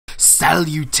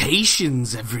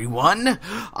Salutations, everyone!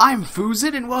 I'm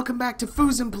Foozin, and welcome back to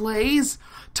Foozin Plays.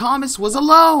 Thomas was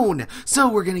alone, so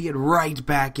we're gonna get right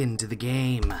back into the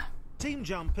game. Team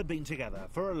Jump had been together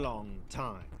for a long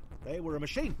time. They were a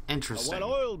machine. Interesting. A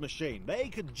well-oiled machine. They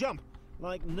could jump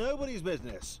like nobody's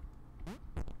business.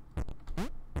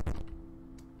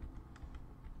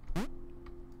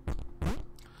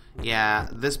 Yeah,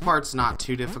 this part's not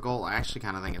too difficult. I actually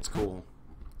kind of think it's cool.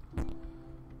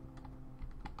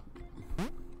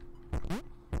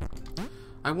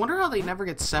 I wonder how they never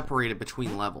get separated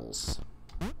between levels.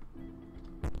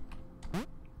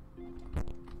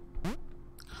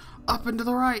 Up and to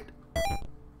the right.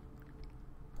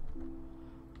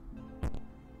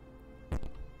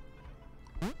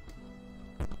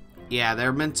 Yeah,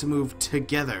 they're meant to move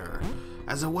together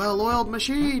as a well-oiled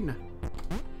machine.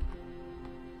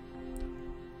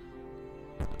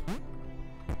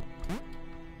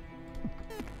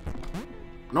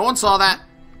 No one saw that.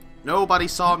 Nobody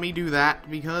saw me do that,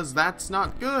 because that's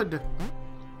not good.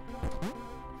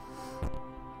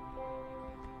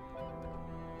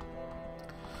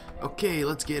 Okay,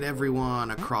 let's get everyone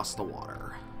across the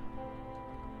water.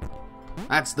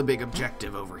 That's the big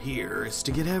objective over here, is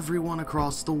to get everyone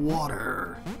across the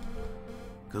water.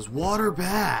 Because water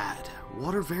bad.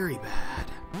 Water very bad.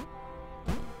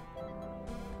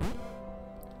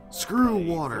 Screw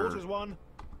water. They thought as one,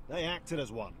 they acted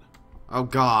as one. Oh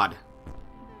god.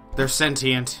 They're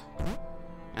sentient.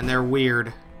 And they're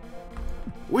weird.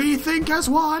 We think as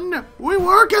one! We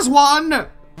work as one!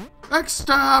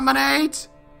 Exterminate!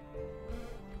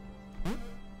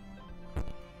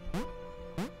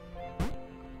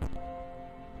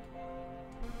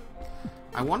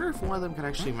 I wonder if one of them can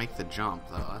actually make the jump,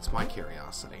 though. That's my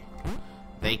curiosity.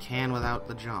 They can without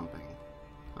the jumping.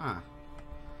 Huh.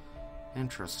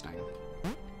 Interesting.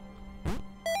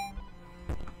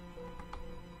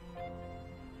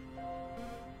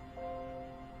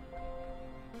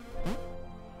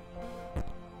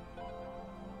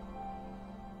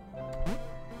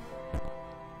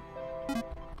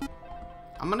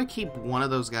 I'm gonna keep one of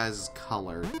those guys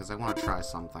colored, because I want to try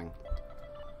something.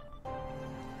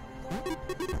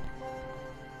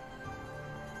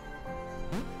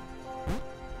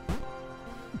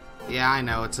 Yeah, I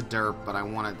know, it's a derp, but I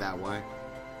want it that way.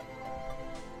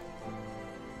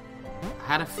 I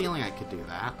had a feeling I could do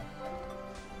that.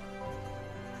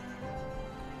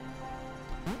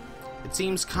 It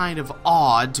seems kind of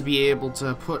odd to be able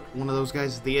to put one of those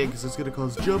guys at the egg, because it's gonna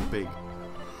cause jumping.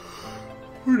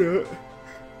 Or not.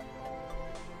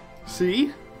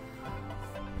 See?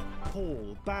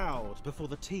 Paul bowed before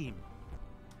the team.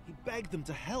 He begged them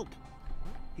to help.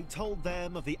 He told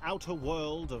them of the outer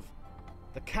world, of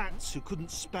the cats who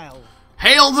couldn't spell.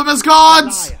 Hail them as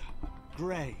gods! Liar,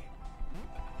 grey.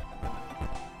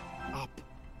 Up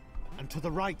and to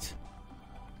the right,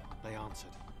 they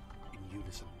answered in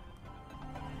unison.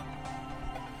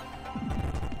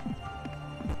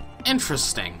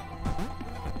 Interesting.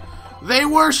 They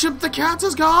worship the cats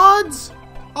as gods!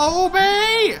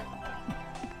 Obey!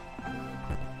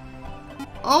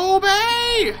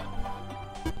 Obey!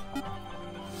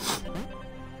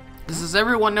 This is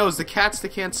everyone knows the cats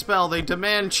that can't spell, they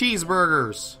demand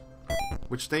cheeseburgers.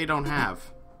 Which they don't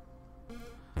have.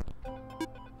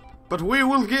 But we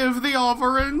will give the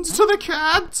offerings to the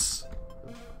cats!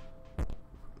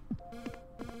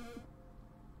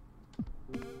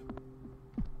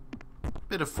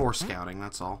 Bit of force scouting,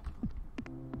 that's all.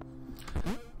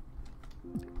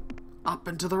 Up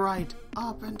and to the right,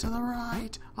 up and to the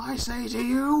right. I say to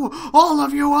you, all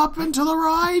of you up and to the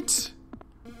right.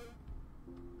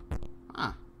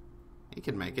 Ah, he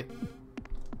can make it.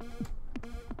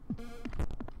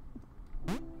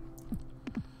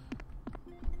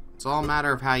 It's all a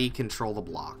matter of how you control the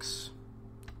blocks.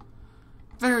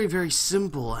 Very, very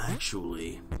simple,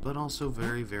 actually, but also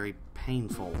very, very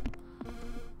painful.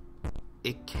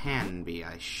 It can be,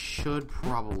 I should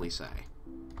probably say.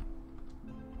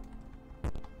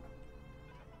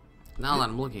 Now that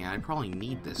I'm looking at it, I probably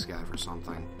need this guy for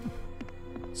something.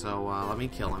 So, let me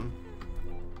kill him.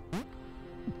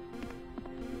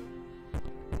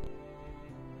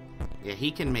 Yeah,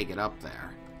 he can make it up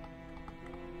there.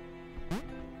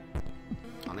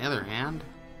 On the other hand...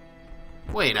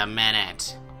 Wait a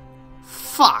minute!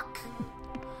 Fuck!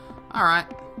 Alright.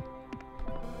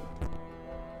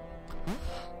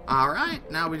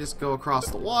 Alright, now we just go across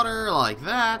the water like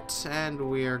that, and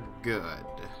we're good.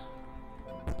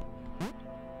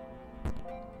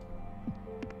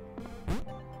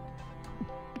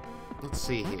 Let's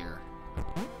see here.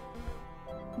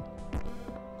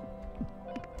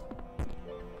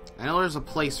 I know there's a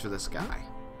place for this guy.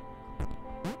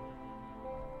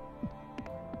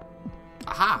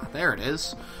 Aha, there it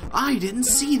is. I didn't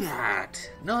see that.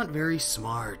 Not very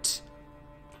smart.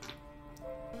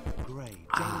 Gray,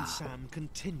 Jane and Sam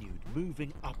continued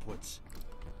moving upwards.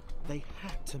 They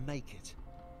had to make it.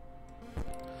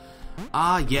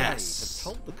 Ah, Gray yes. had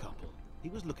told the couple he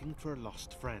was looking for a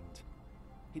lost friend.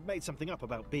 He'd made something up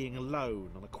about being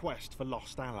alone on a quest for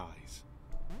lost allies.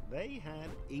 They had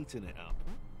eaten it up.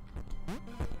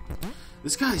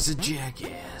 This guy's a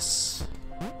jackass.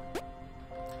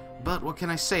 But what can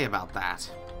I say about that?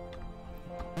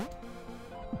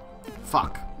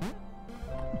 Fuck.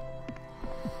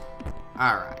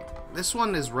 Alright. This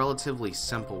one is relatively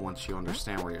simple once you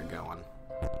understand where you're going.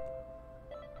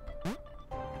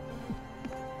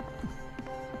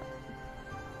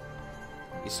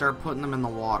 You start putting them in the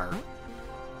water.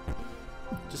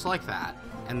 Just like that.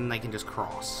 And then they can just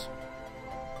cross.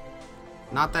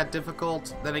 Not that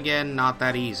difficult, then again, not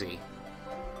that easy.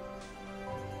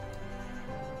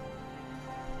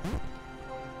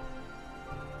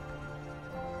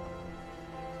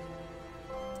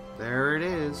 There it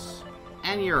is.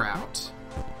 And you're out.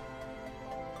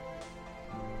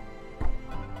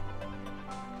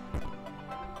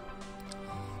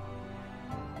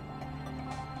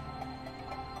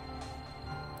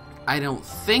 I don't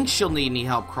think she'll need any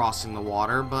help crossing the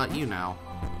water, but you know.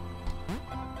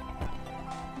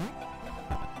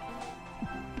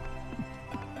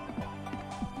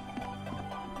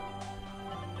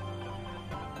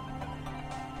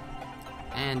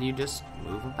 And you just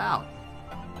move about.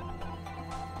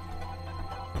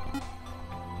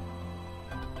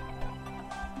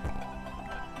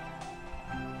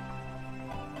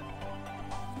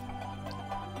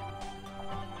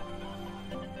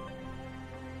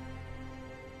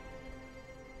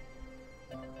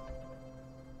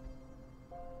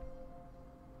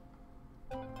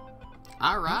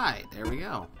 Alright, there we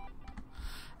go.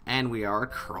 And we are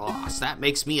across. That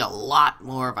makes me a lot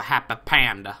more of a happy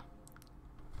panda.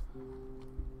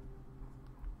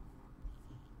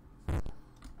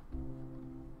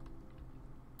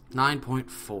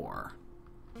 .4.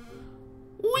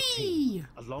 Whee!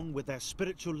 Along with their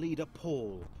spiritual leader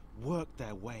Paul, worked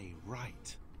their way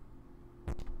right.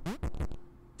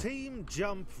 Team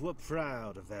Jump were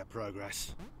proud of their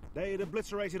progress. They'd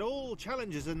obliterated all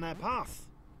challenges in their path.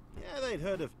 Yeah, they'd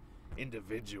heard of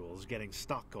individuals getting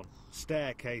stuck on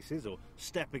staircases or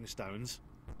stepping stones.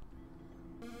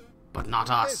 But not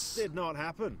us. This did not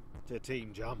happen to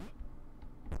Team Jump.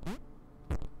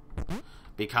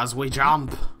 Because we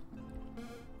jump.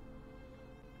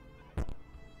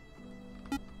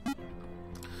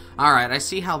 Alright, I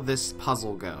see how this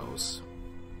puzzle goes.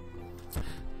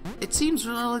 It seems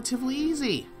relatively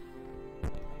easy.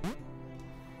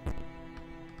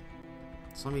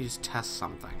 So let me just test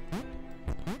something.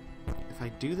 If I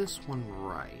do this one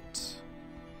right...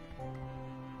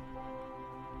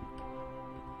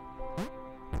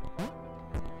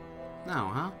 No,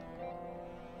 huh?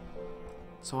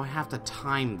 So I have to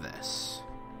time this.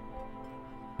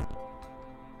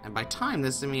 And by time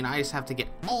this, I mean I just have to get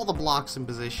all the blocks in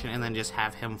position and then just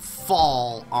have him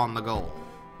fall on the goal.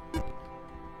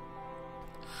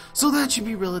 So that should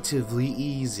be relatively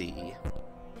easy.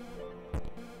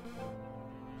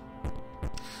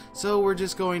 So we're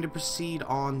just going to proceed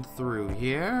on through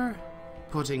here.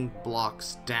 Putting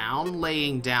blocks down,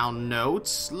 laying down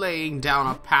notes, laying down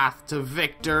a path to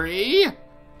victory.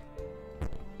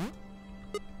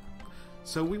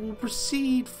 So we will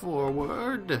proceed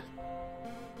forward.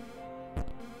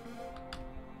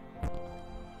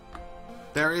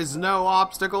 There is no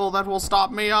obstacle that will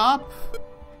stop me up.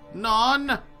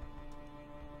 None.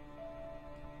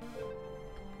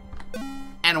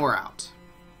 And we're out.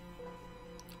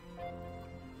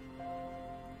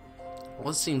 Well,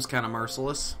 this seems kind of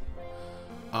merciless.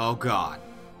 Oh, God.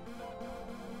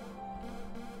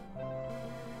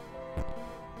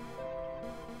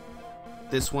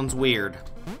 This one's weird.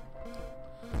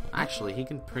 Actually, he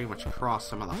can pretty much cross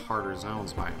some of the harder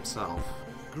zones by himself.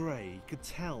 Gray could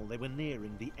tell they were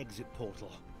nearing the exit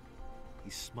portal.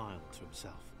 He smiled to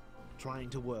himself, trying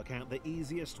to work out the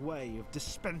easiest way of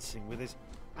dispensing with his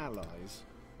allies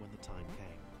when the time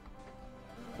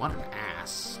came. What an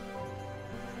ass.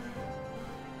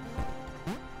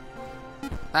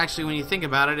 Actually, when you think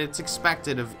about it, it's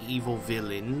expected of evil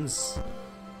villains.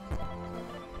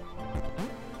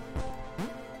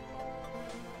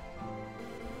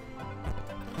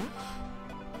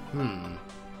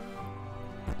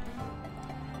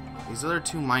 These other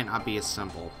two might not be as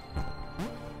simple.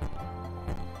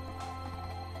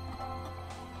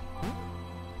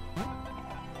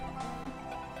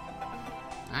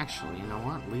 Actually, you know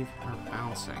what? Leave her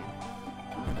bouncing.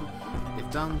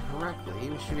 if done correctly,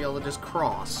 we should be able to just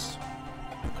cross.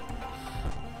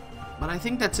 But I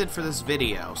think that's it for this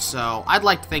video, so I'd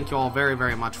like to thank you all very,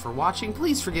 very much for watching.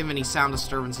 Please forgive any sound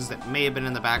disturbances that may have been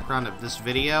in the background of this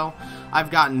video.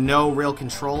 I've got no real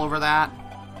control over that,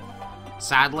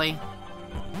 sadly.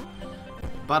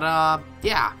 But,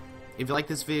 yeah. If you like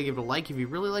this video, give it a like. If you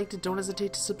really liked it, don't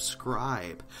hesitate to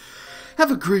subscribe.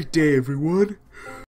 Have a great day, everyone.